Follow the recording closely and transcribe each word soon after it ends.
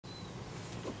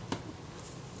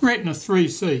Retina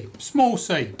 3C, small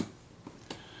C.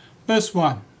 This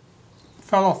one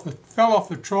fell off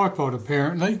the tripod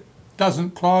apparently.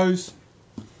 Doesn't close.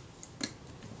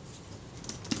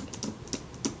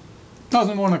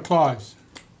 Doesn't want to close.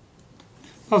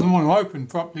 Doesn't want to open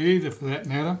properly either, for that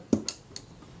matter.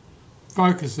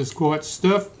 Focus is quite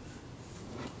stiff.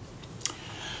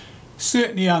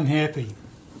 Certainly unhappy.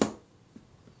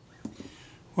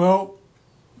 Well,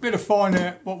 better find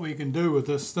out what we can do with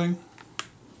this thing.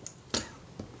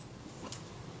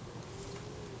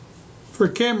 For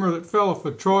a camera that fell off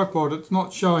a tripod, it's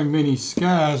not showing many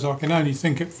scars. I can only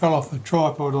think it fell off a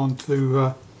tripod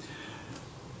onto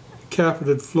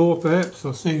carpeted floor perhaps.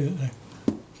 I see that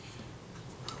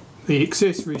the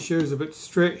accessory shoe's a bit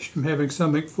stretched from having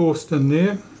something forced in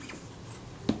there.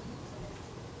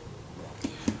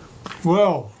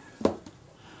 Well,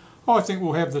 I think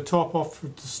we'll have the top off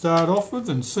to start off with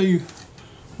and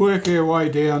work our way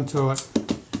down to it.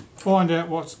 Find out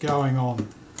what's going on.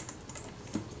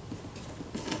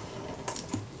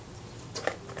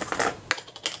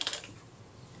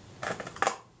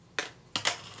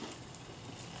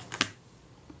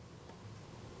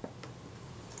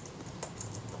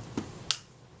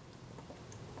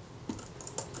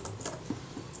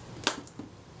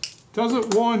 Does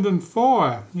it wind and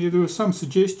fire? Yeah, there was some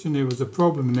suggestion there was a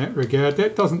problem in that regard.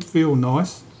 That doesn't feel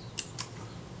nice.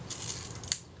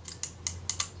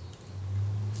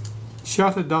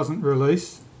 Shutter doesn't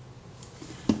release.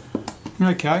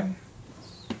 Okay,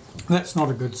 that's not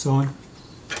a good sign.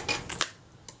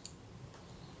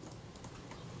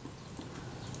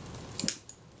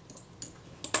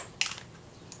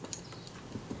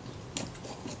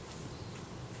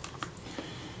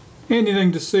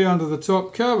 Anything to see under the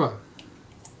top cover?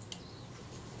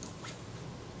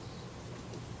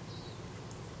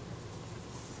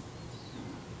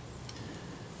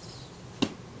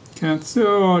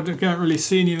 I can't really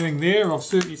see anything there. I've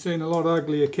certainly seen a lot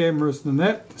uglier cameras than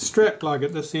that. The strap lug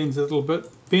at this end's a little bit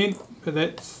bent, but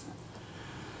that's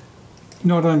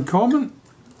not uncommon.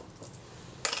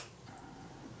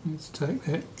 Let's take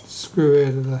that screw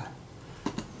out of the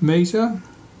meter.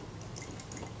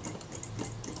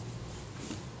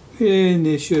 And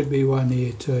there should be one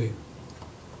here too.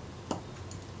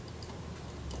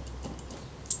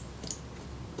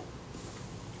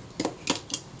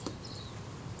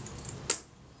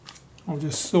 I'll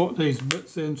just sort these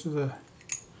bits into the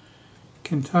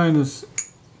containers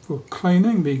for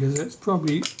cleaning, because that's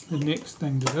probably the next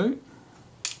thing to do.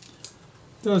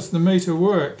 Does the meter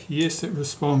work? Yes, it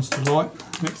responds to light.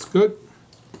 That's good.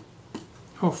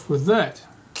 Off with that.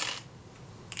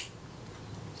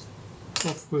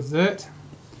 Off with that.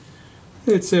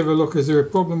 Let's have a look. Is there a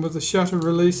problem with the shutter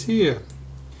release here?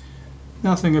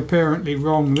 Nothing apparently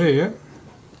wrong there.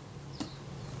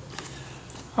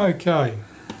 Okay.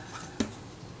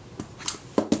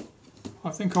 I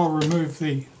think I'll remove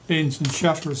the lens and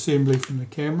shutter assembly from the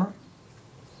camera.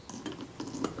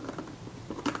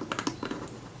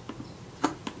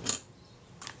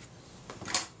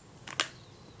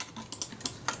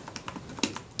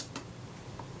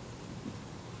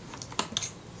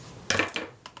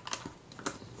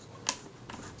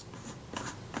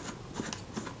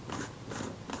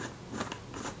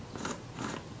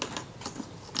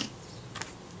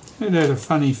 It had a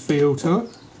funny feel to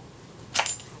it.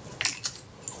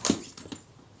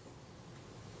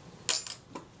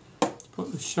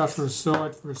 Put the shutter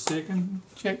aside for a second.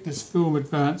 Check this film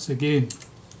advance again.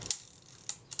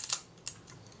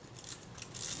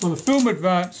 Well, the film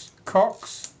advance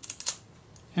cocks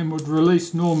and would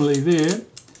release normally there.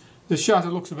 The shutter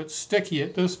looks a bit sticky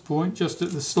at this point, just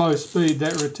at the slow speed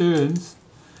that returns.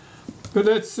 But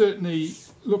that certainly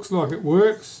looks like it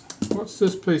works. What's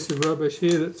this piece of rubbish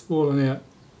here that's fallen out?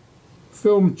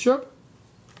 Film chip?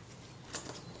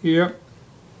 Yep,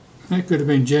 that could have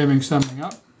been jamming something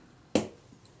up.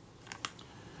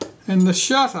 And the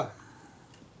shutter.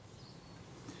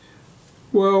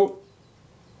 Well,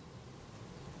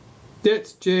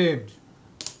 that's jammed.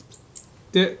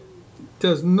 That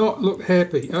does not look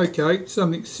happy. Okay,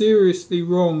 something seriously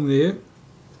wrong there.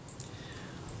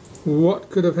 What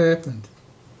could have happened?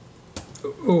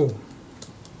 Oh.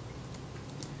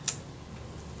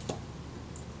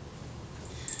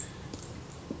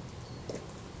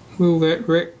 Will that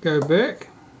rack go back?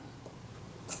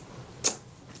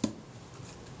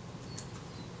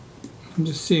 I'm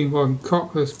just seeing if I can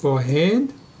cock this by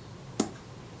hand.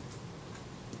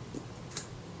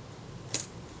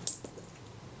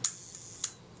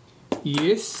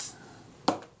 Yes.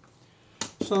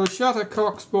 So the shutter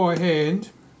cocks by hand.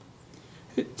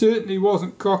 It certainly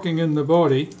wasn't cocking in the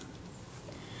body.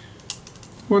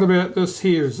 What about this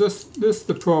here? Is this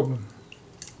the problem?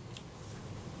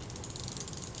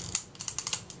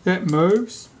 That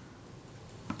moves.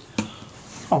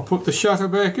 I'll put the shutter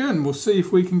back in. We'll see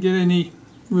if we can get any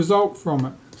result from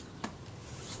it.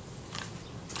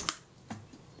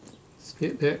 Let's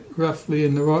get that roughly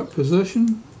in the right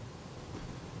position.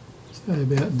 Say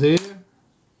about there.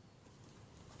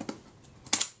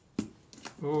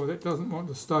 Oh, that doesn't want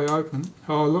to stay open.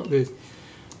 Oh, look there.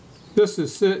 This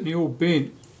is certainly all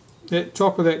bent. That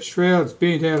top of that shroud's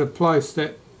bent out of place.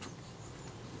 That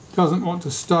doesn't want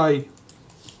to stay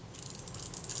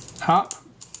up.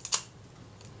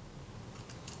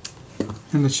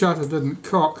 And the shutter didn't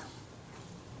cock.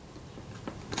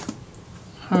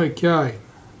 Okay.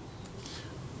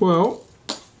 Well,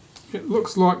 it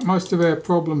looks like most of our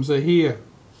problems are here.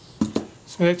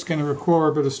 So that's going to require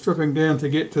a bit of stripping down to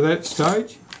get to that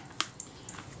stage.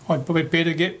 I'd probably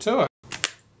better get to it.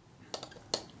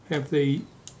 Have the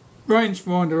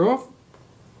rangefinder off.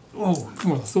 Oh,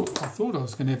 well, I thought I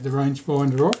was going to have the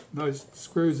rangefinder off. Those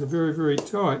screws are very, very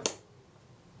tight.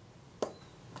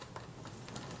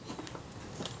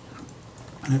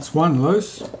 That's one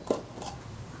loose.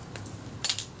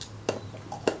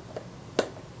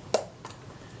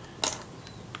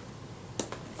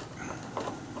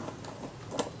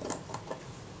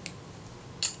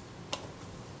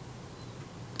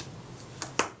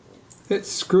 That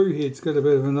screw head's got a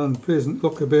bit of an unpleasant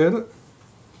look about it.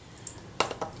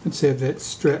 Let's have that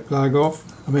strap lug off.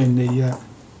 I mean the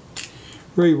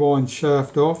rewind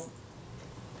shaft off.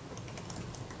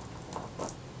 I'm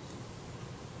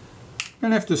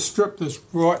going to have to strip this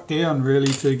right down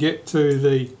really to get to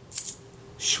the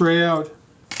shroud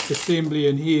assembly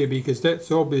in here, because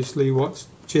that's obviously what's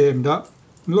jammed up.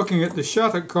 I'm looking at the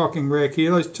shutter cocking rack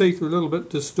here. Those teeth are a little bit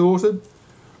distorted,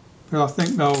 but I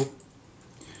think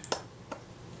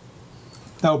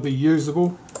they'll be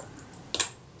usable.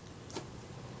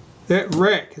 That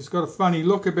rack has got a funny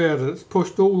look about it. It's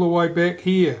pushed all the way back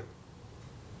here.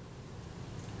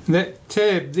 And that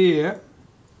tab there,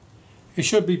 it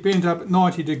should be bent up at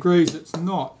 90 degrees. It's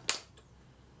not.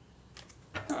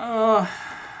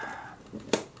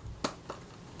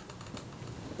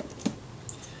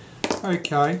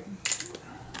 Okay.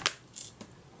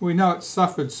 We know it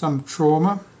suffered some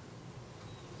trauma.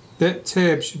 That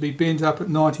tab should be bent up at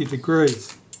 90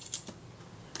 degrees.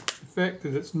 The fact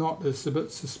that it's not is a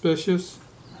bit suspicious.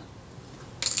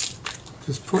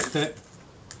 Just put that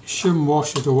shim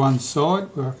washer to one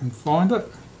side where I can find it.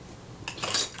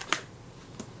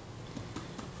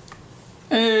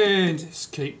 And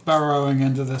just keep burrowing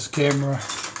into this camera.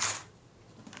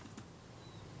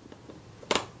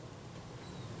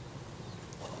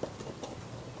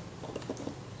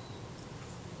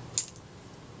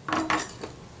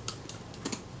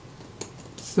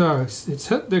 So it's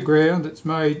hit the ground, it's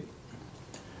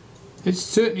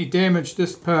certainly damaged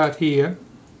this part here,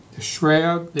 the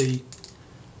shroud. The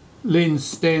lens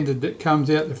standard that comes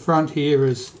out the front here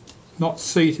is not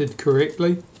seated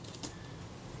correctly.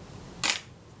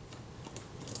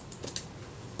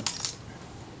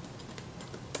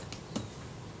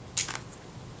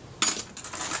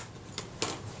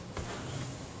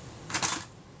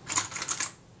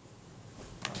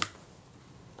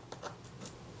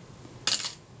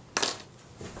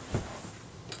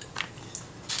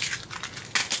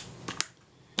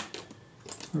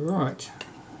 Right,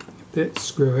 get that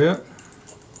screw out.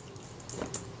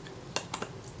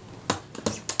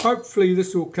 Hopefully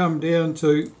this will come down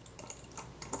to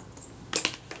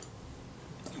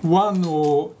one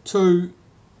or two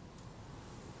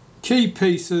key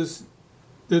pieces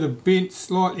that are bent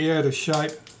slightly out of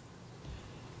shape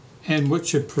and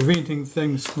which are preventing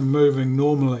things from moving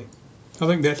normally. I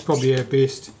think that's probably our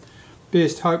best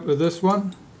hope with this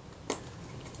one.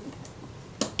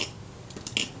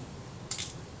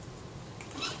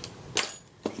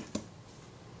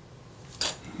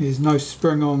 There's no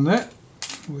spring on that.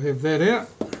 We'll have that out.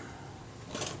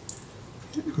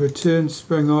 Return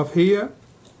spring off here.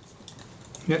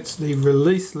 That's the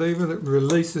release lever that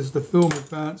releases the film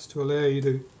advance to allow you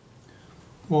to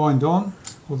wind on,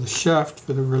 or the shaft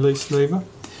for the release lever.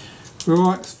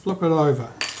 Right, let's flip it over.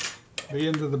 The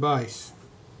end of the base.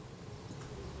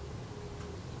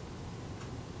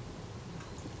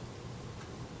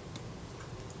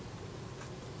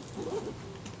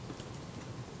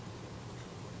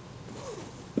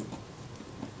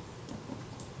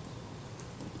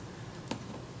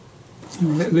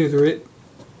 And that leatherette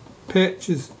patch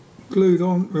is glued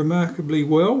on remarkably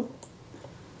well.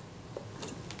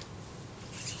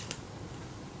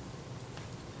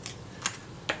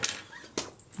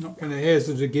 Not going to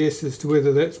hazard a guess as to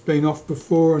whether that's been off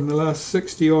before in the last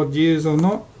 60 odd years or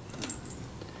not.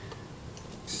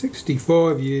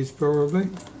 65 years probably.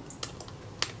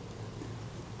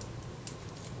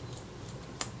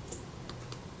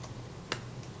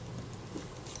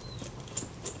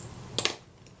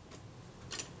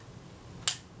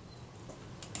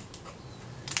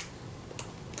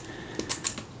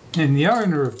 And the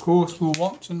owner, of course, will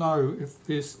want to know if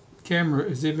this camera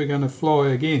is ever going to fly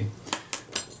again.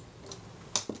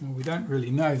 Well, we don't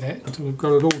really know that until we've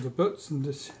got it all to bits and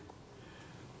just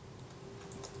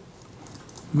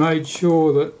made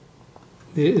sure that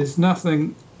there is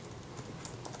nothing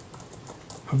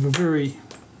of a very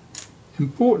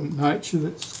important nature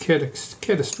that's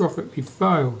catastrophically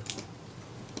failed.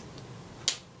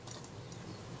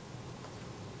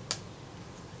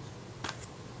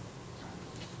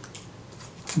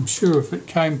 I'm sure if it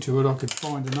came to it I could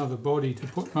find another body to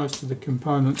put most of the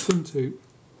components into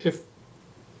if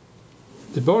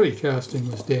the body casting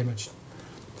was damaged,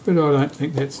 but I don't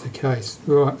think that's the case.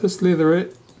 Right, this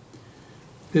leatherette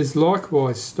is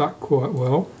likewise stuck quite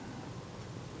well.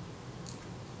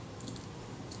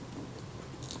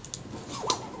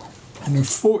 And I'm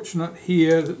fortunate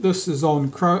here that this is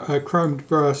on chromed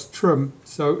brass trim,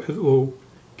 so it will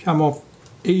come off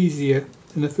easier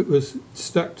than if it was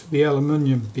stuck to the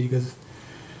aluminium, because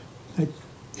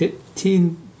it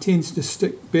tends to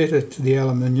stick better to the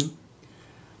aluminium,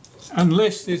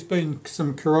 unless there's been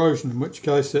some corrosion, in which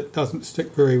case it doesn't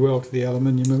stick very well to the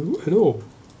aluminium at all.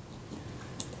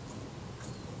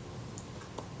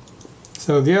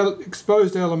 So the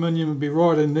exposed aluminium will be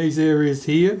right in these areas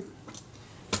here,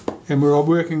 and we're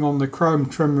working on the chrome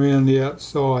trim around the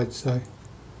outside. So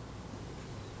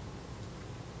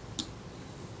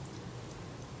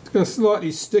it's got a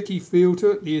slightly sticky feel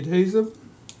to it, the adhesive.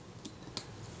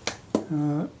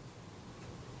 I'm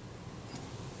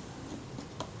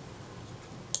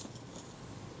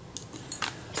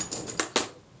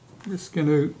just going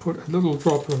to put a little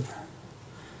drop of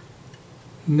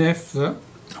naphtha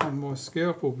on my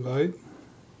scalpel blade,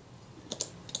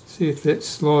 see if that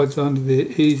slides under there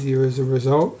easier as a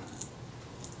result.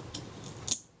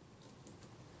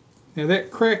 Now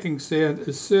that cracking sound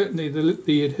is certainly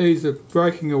the adhesive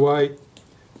breaking away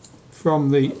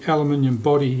from the aluminium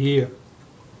body here.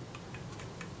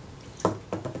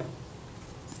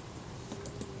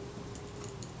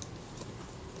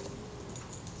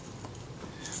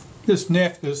 This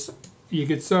naphtha, you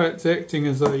could say it's acting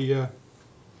as a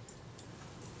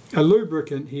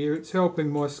lubricant here. It's helping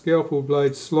my scalpel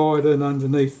blade slide in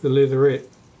underneath the leatherette,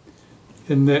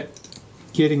 and that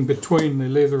getting between the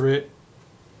leatherette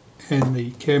and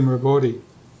the camera body.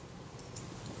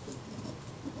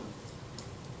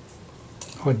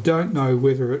 I don't know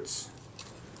whether it's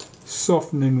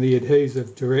softening the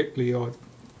adhesive directly. It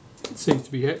seems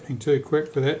to be happening too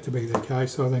quick for that to be the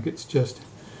case. I think it's just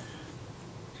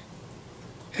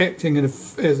acting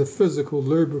as a physical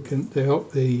lubricant to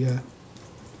help the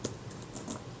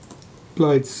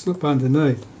blade slip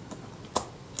underneath.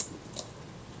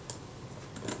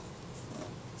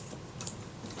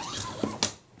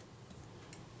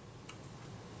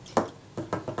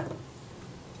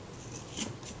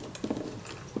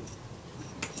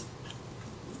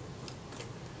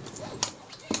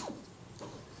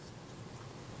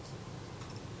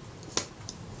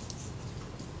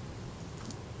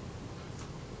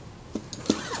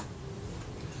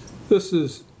 This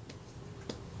is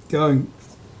going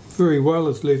very well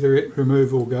as leatherette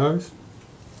removal goes.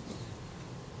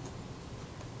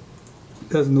 It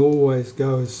doesn't always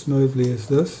go as smoothly as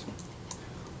this,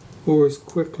 or as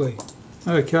quickly.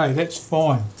 Okay, that's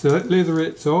fine. So that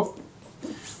leatherette's off.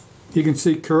 You can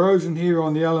see corrosion here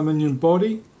on the aluminium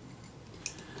body,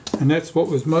 and that's what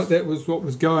was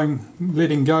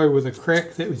letting go with a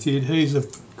crack. That was the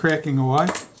adhesive cracking away.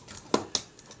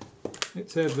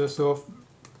 Let's have this off.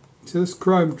 So this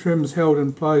chrome trim's held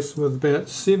in place with about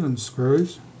 7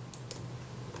 screws.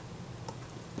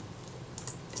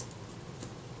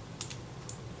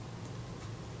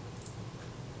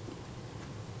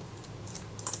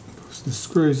 Of course, the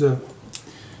screws are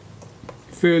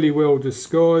fairly well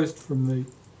disguised from the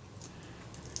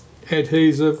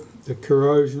adhesive, the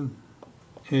corrosion,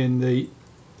 and the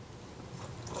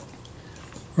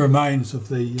remains of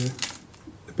the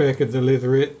back of the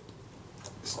leatherette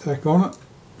stuck on it.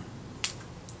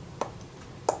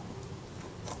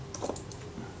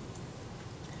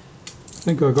 I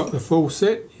think I got the full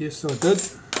set. Yes, I did.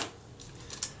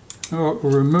 Alright,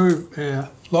 we'll remove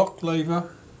our lock lever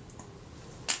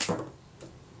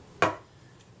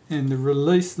and the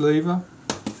release lever,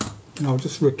 and I'll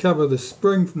just recover the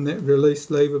spring from that release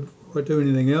lever before I do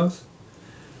anything else.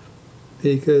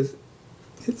 because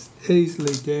it's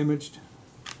easily damaged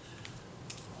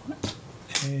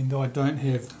and I don't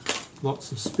have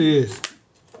lots of spares.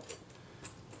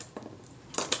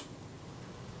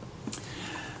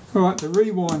 Alright, the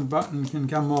rewind button can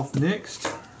come off next.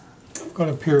 I've got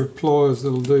a pair of pliers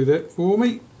that'll do that for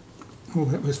me. Oh,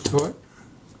 that was tight.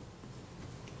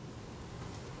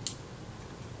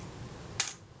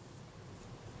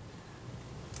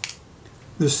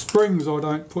 The springs I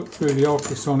don't put through the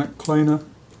ultrasonic cleaner.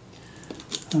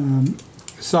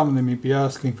 Some of them you'd be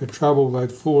asking for trouble.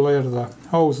 They'd fall out of the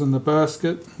holes in the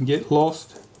basket and get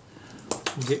lost,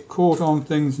 or get caught on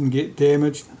things and get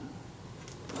damaged.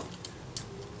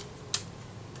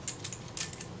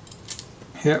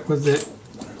 Out with that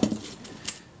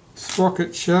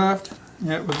sprocket shaft,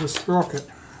 out with the sprocket.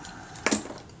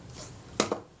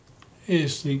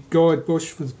 Here's the guide bush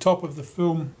for the top of the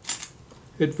film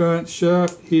advanced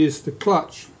shaft. Here's the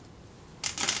clutch.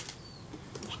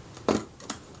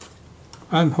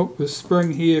 Unhook the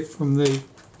spring here from the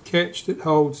catch that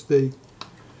holds the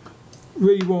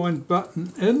rewind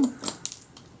button in.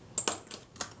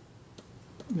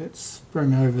 That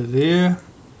spring over there.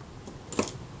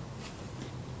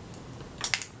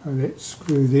 Oh, that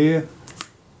screw there.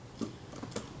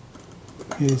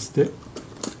 Here's the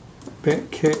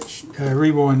back catch,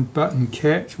 rewind button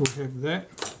catch, we'll have that.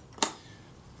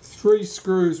 3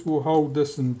 screws will hold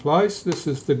this in place. This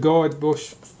is the guide bush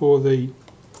for the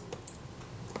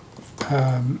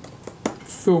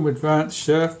film advanced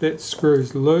shaft. That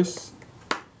screws loose.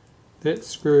 That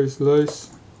screws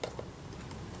loose.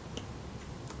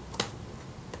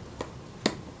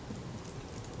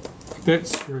 That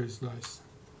screws loose.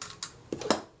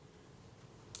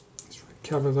 Let's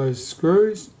recover those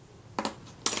screws.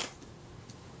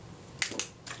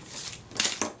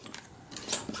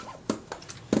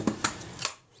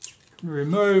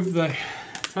 Remove the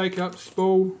take-up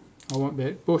spool. I want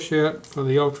that bush out for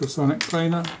the ultrasonic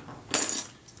cleaner.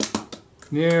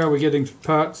 Now we're getting to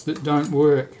parts that don't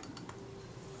work.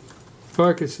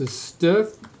 Focus is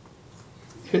stiff.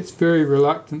 It's very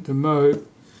reluctant to move.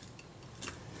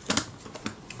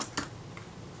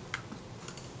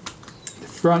 The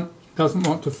front doesn't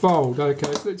want to fold.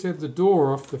 Okay, so let's have the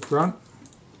door off the front.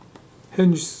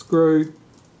 Hinge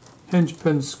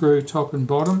pin screw top and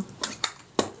bottom.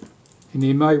 And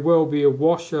there may well be a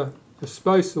washer, a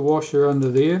spacer washer under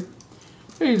there,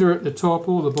 either at the top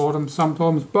or the bottom,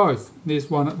 sometimes both. There's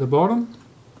one at the bottom.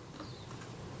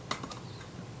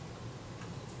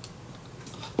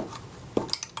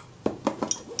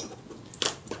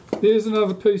 There's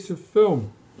another piece of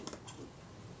film.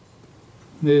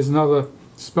 There's another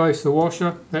spacer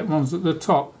washer, that one's at the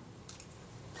top.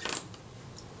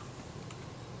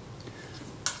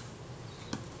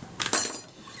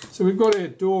 So we've got our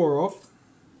door off.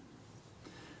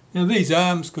 Now these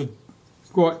arms could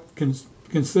quite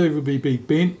conceivably be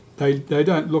bent. They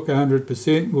don't look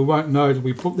 100%. We won't know till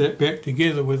we put that back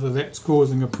together whether that's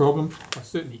causing a problem. I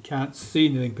certainly can't see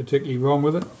anything particularly wrong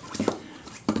with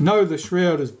it. Know the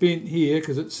shroud is bent here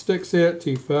because it sticks out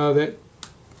too far. That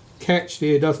catch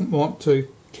there doesn't want to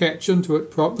catch into it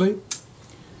properly.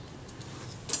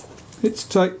 Let's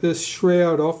take this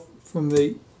shroud off from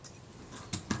the...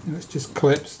 Let's just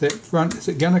collapse that front. Is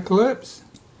it going to collapse?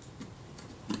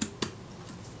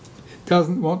 It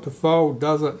doesn't want to fold,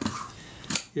 does it?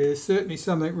 Yeah, there's certainly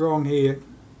something wrong here.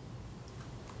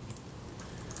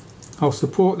 I'll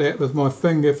support that with my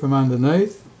finger from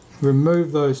underneath.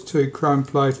 Remove those 2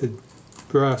 chrome-plated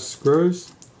brass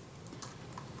screws.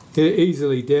 They're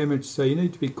easily damaged, so you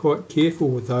need to be quite careful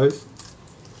with those.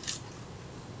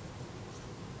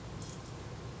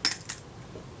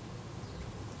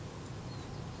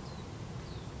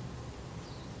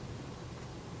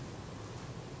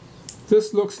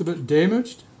 This looks a bit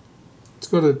damaged. It's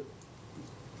got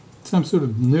some sort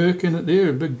of nerk in it there,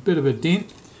 a big bit of a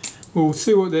dent. We'll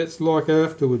see what that's like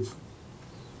afterwards.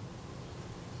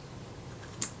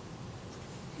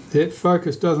 That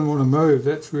focus doesn't want to move.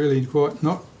 That's really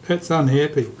that's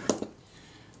unhappy.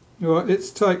 Alright,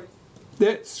 let's take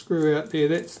that screw out there.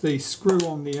 That's the screw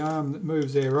on the arm that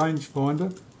moves our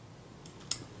rangefinder.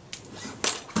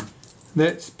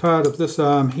 That's part of this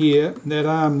arm here. That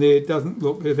arm there doesn't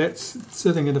look there. That's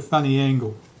sitting at a funny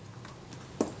angle.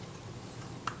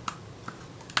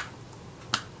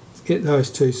 Let's get those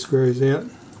 2 screws out.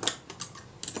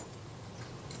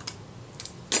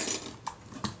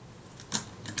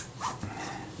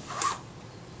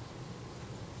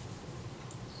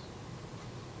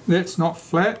 That's not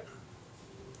flat.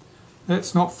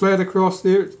 That's not flat across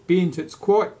there. It's bent. It's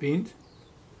quite bent.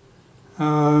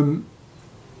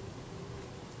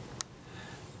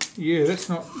 Yeah, that's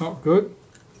not good.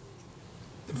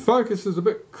 The focus is a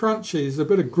bit crunchy, there's a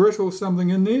bit of grit or something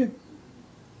in there.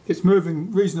 It's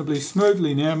moving reasonably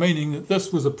smoothly now, meaning that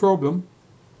this was a problem,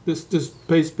 this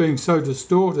piece being so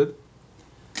distorted.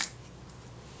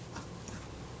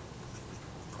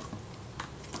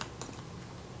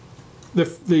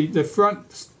 The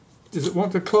front, does it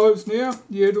want to close now?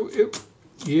 Yeah,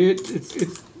 it's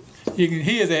you can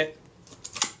hear that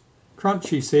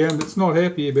crunchy sound. It's not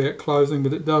happy about closing,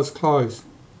 but it does close.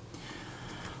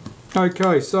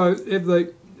 Okay, so have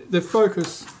the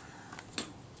focus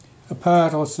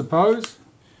apart, I suppose.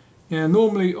 Now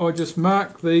normally I just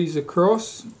mark these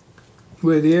across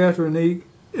where the outer and the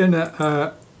inner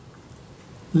are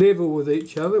level with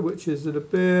each other, which is at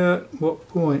about what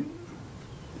point?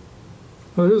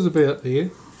 Well, it is about there.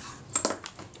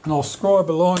 And I'll scribe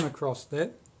a line across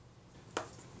that.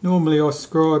 Normally I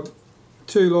scribe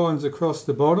 2 lines across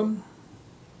the bottom.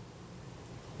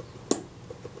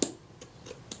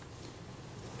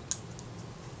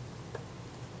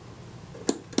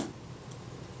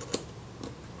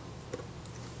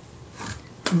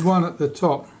 And 1 at the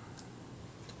top.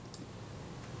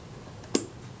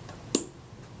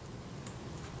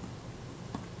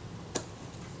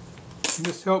 And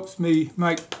this helps me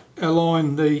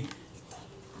align the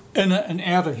inner and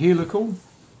outer helical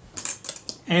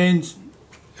and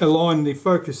align the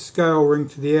focus scale ring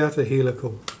to the outer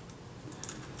helical.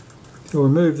 So I'll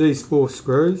remove these 4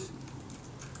 screws.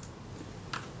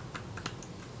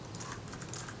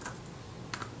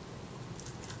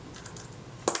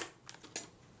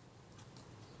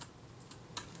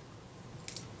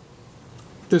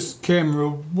 This camera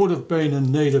would have been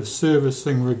in need of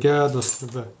servicing regardless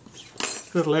of the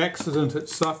little accident it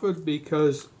suffered,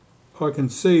 because I can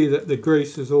see that the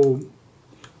grease is all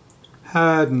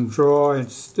hard and dry and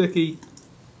sticky,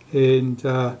 and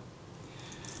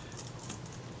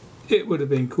it would have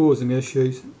been causing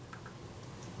issues.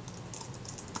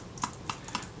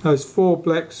 Those 4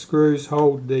 black screws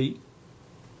hold the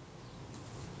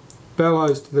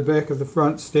bellows to the back of the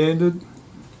front standard.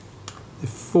 The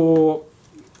 4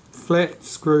 flat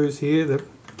screws here, the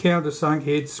countersunk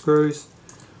head screws,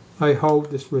 they hold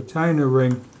this retainer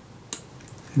ring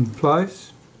in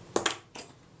place.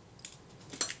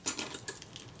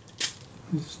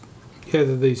 Just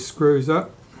gather these screws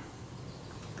up.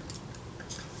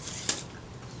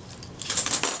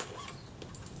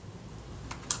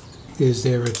 Here's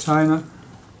their retainer.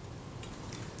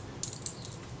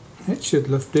 That should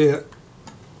lift out.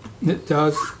 It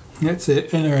does. That's their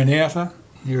inner and outer.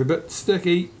 They're a bit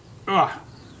sticky.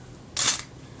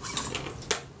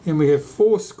 And we have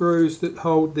 4 screws that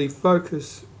hold the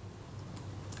focus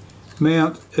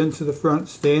mount into the front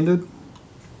standard.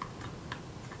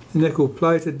 Nickel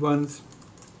plated ones.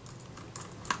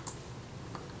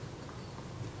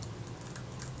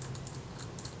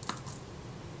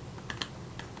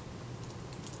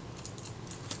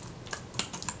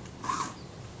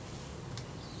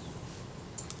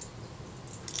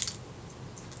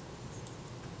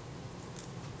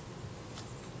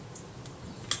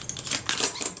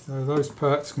 So those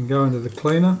parts can go into the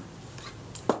cleaner.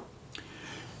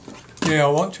 Now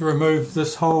I want to remove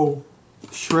this whole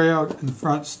shroud and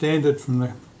front standard from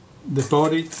the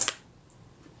body.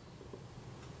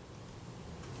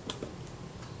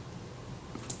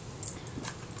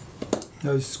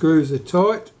 Those screws are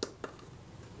tight.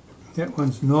 That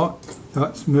one's not.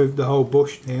 That's moved the whole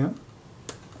bush down.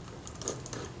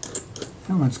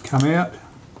 That one's come out.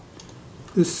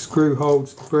 This screw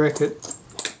holds the bracket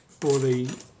for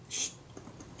the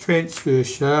transfer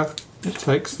shaft. It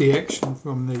takes the action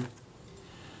from the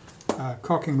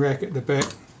cocking rack at the back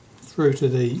through to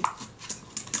the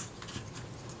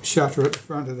shutter at the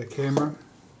front of the camera.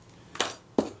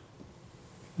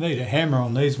 Need a hammer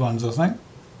on these ones, I think.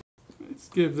 Let's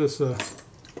give this a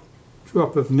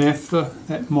drop of naphtha.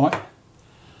 That might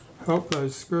help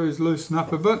those screws loosen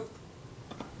up a bit.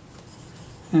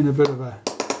 And a bit of a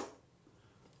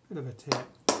tap.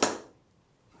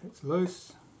 That's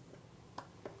loose.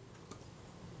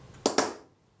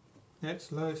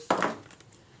 That's loose.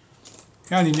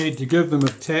 You only need to give them a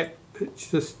tap.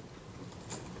 It's just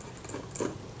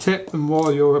tap them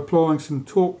while you're applying some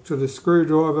torque to the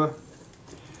screwdriver.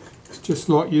 It's just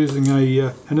like using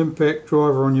an impact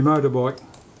driver on your motorbike.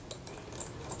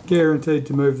 Guaranteed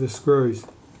to move the screws.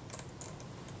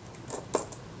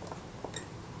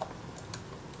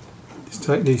 Just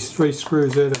take these 3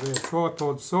 screws out of our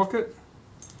tripod socket.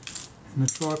 And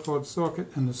the tripod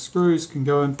socket and the screws can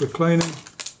go into cleaning.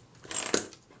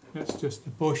 That's just the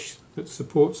bush that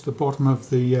supports the bottom of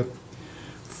the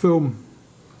film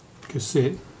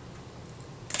cassette.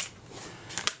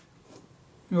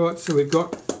 Right, so we've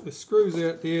got the screws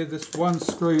out there. This one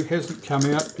screw hasn't come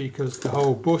out because the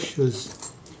whole bush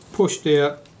is pushed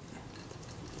out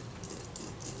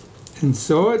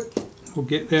inside. We'll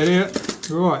get that out.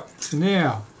 Right, so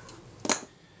now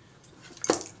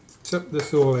tip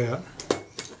this all out.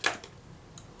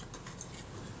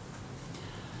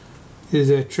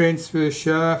 Here's our transfer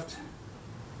shaft.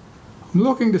 I'm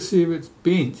looking to see if it's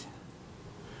bent.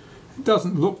 It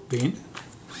doesn't look bent.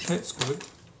 That's good.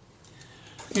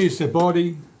 Here's the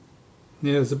body.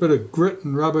 Now there's a bit of grit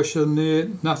and rubbish in there.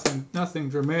 Nothing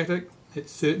dramatic.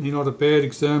 It's certainly not a bad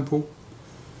example.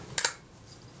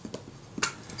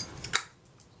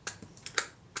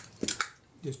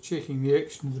 Just checking the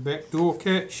action of the back door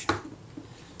catch.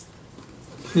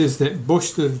 There's that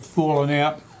bush that had fallen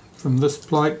out from this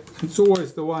plate. It's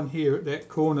always the one here at that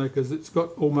corner because it's got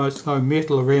almost no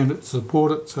metal around it to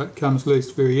support it, so it comes loose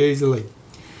very easily.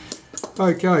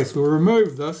 Okay, so we'll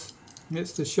remove this.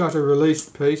 That's the shutter release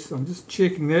piece. I'm just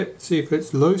checking that, see if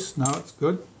it's loose. No, it's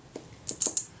good.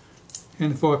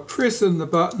 And if I press in the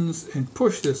buttons and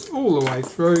push this all the way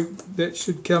through, that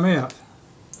should come out.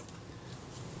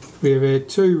 We have our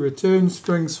two return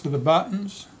springs for the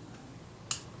buttons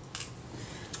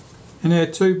and our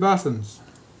two buttons.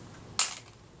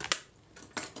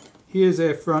 Here's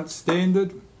our front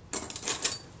standard.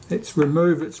 Let's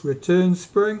remove its return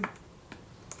spring.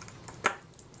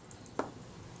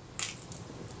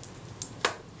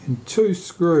 And two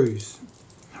screws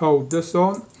hold this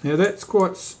on. Now that's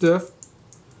quite stiff.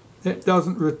 That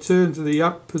doesn't return to the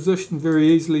up position very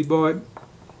easily by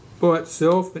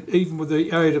itself, but even with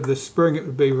the aid of the spring it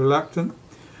would be reluctant.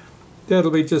 That'll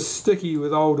be just sticky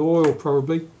with old oil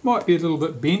probably. Might be a little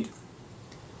bit bent.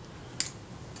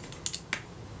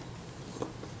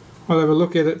 I'll have a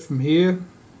look at it from here.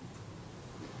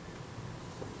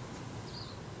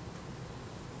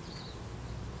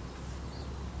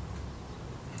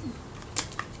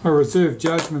 I reserve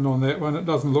judgment on that one, it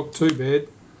doesn't look too bad.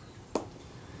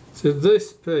 So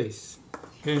this piece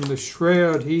and the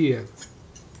shroud here.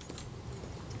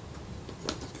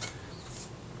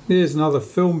 There's another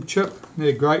film chip.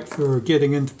 They're great for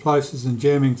getting into places and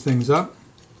jamming things up.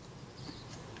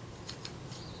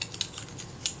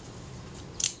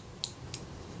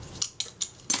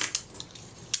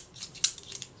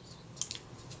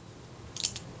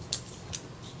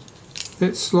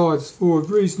 That slides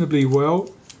forward reasonably well.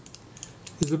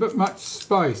 There's a bit much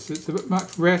space, it's a bit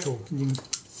much rattle. You can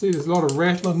see there's a lot of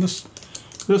rattle in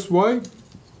this way.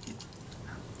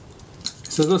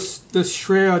 So this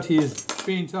shroud here is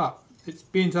bent up. It's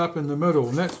bent up in the middle,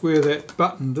 and that's where that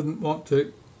button didn't want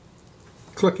to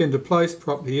click into place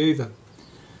properly either.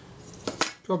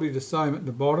 Probably the same at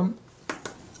the bottom.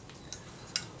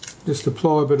 Just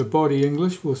apply a bit of body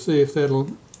English, we'll see if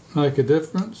that'll make a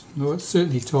difference. No, it's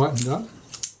certainly tightened up.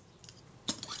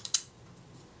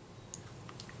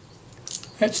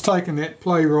 That's taken that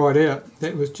play right out.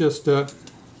 That was just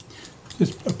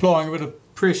applying a bit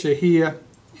of pressure here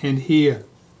and here.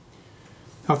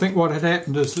 I think what had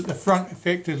happened is that the front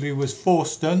effectively was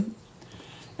forced in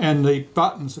and the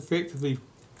buttons effectively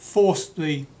forced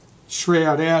the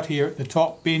shroud out here at the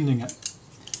top, bending it.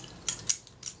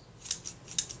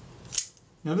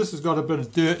 Now this has got a bit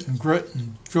of dirt and grit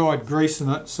and dried grease in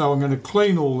it, so I'm going to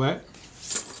clean all that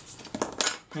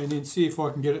and then see if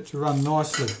I can get it to run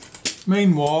nicely.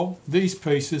 Meanwhile, these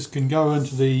pieces can go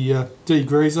into the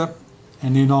degreaser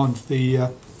and then onto the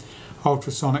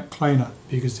ultrasonic cleaner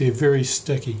because they're very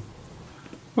sticky.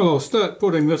 Well, I'll start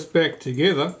putting this back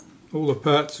together. All the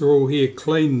parts are all here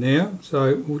clean now,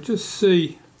 so we'll just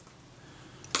see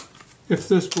if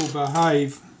this will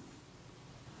behave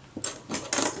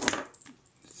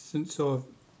since I've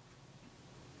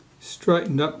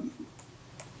straightened up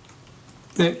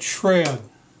that shroud.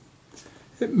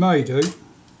 It may do.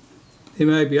 There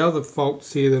may be other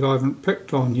faults here that I haven't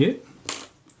picked on yet.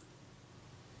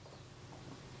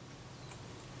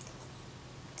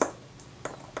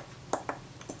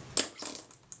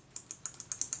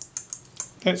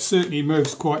 That certainly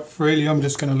moves quite freely. I'm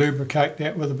just going to lubricate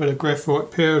that with a bit of graphite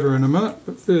powder in a minute,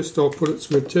 but first I'll put its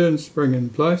return spring in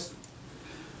place.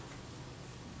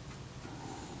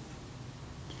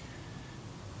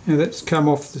 Now that's come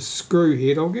off the screw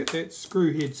head. I'll get that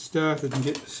screw head started and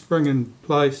get the spring in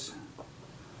place.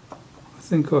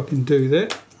 I think I can do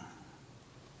that.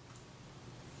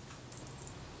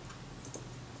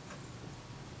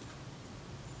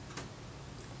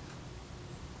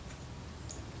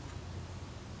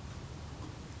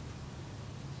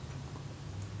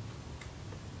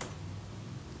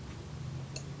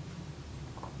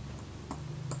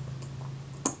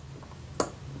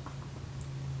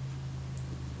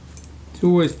 It's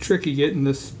always tricky getting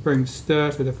this spring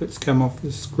started if it's come off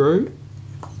the screw.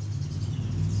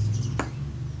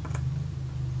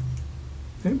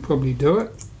 That'll probably do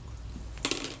it.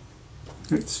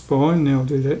 That's fine. Now I'll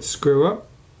do that screw up.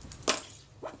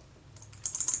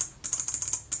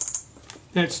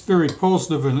 That's very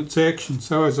positive in its action,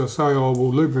 so as I say, I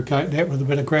will lubricate that with a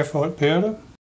bit of graphite powder.